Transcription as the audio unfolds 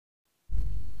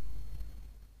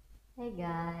Hey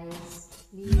guys,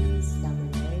 please come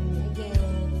and join me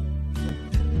again.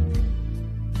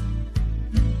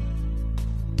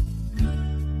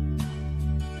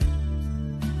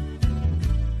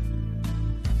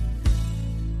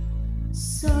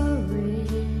 Sorry,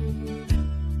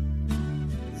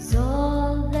 it's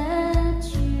all that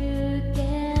you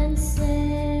can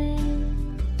say.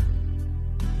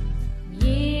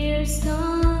 Years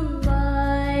come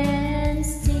by and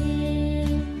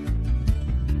still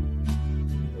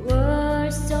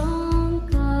words don't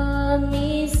come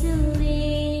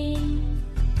easily.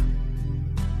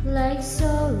 Like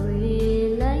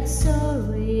sorry, like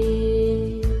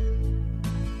sorry.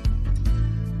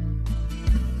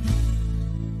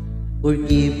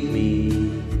 Forgive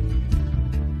me,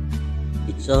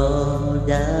 it's all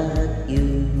that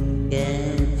you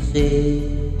can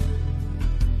say.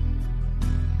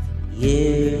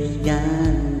 Years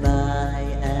gone by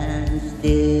and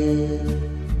still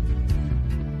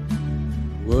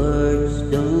words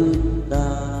don't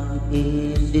come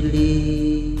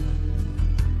easily.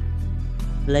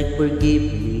 Like forgive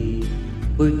me,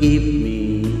 forgive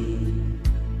me.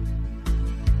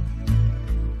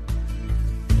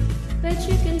 But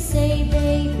you can say,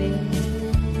 baby,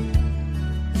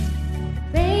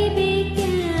 baby,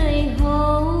 can I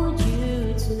hold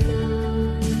you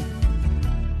tonight?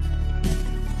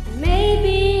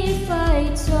 Maybe if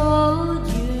I told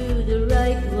you the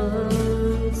right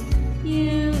words,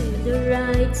 you the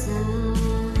right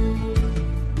time,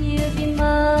 you'd be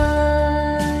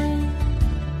mine.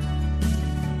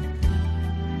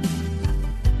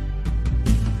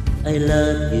 I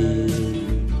love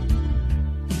you,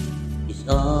 it's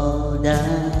all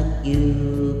that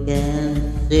you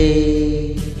can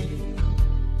say.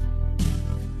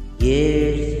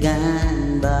 Years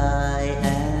gone by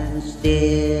and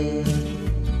still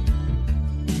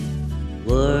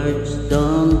words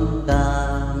don't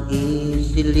come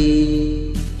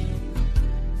easily.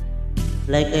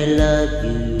 Like I love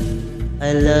you,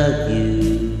 I love you.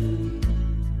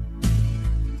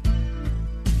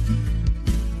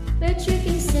 But you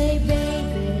can say,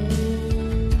 baby,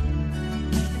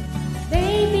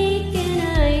 baby, can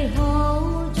I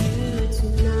hold you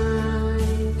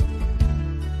tonight?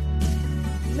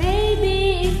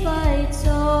 Maybe if I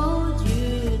told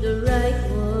you the right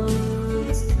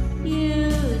words, you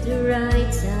the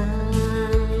right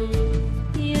time,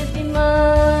 you'd be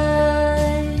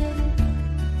mine.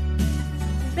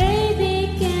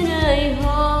 Baby, can I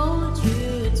hold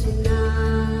you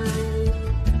tonight?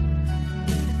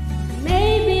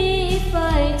 Maybe if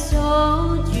I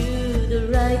told you the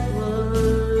right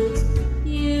words,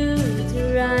 you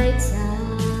the right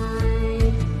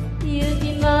time, you'd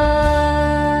be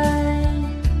mine.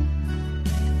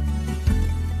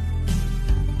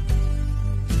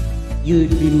 You'd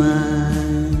be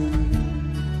mine.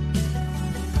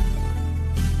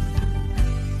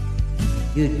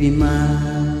 You'd be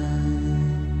mine.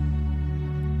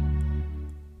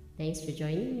 Thanks for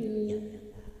joining me. Yeah.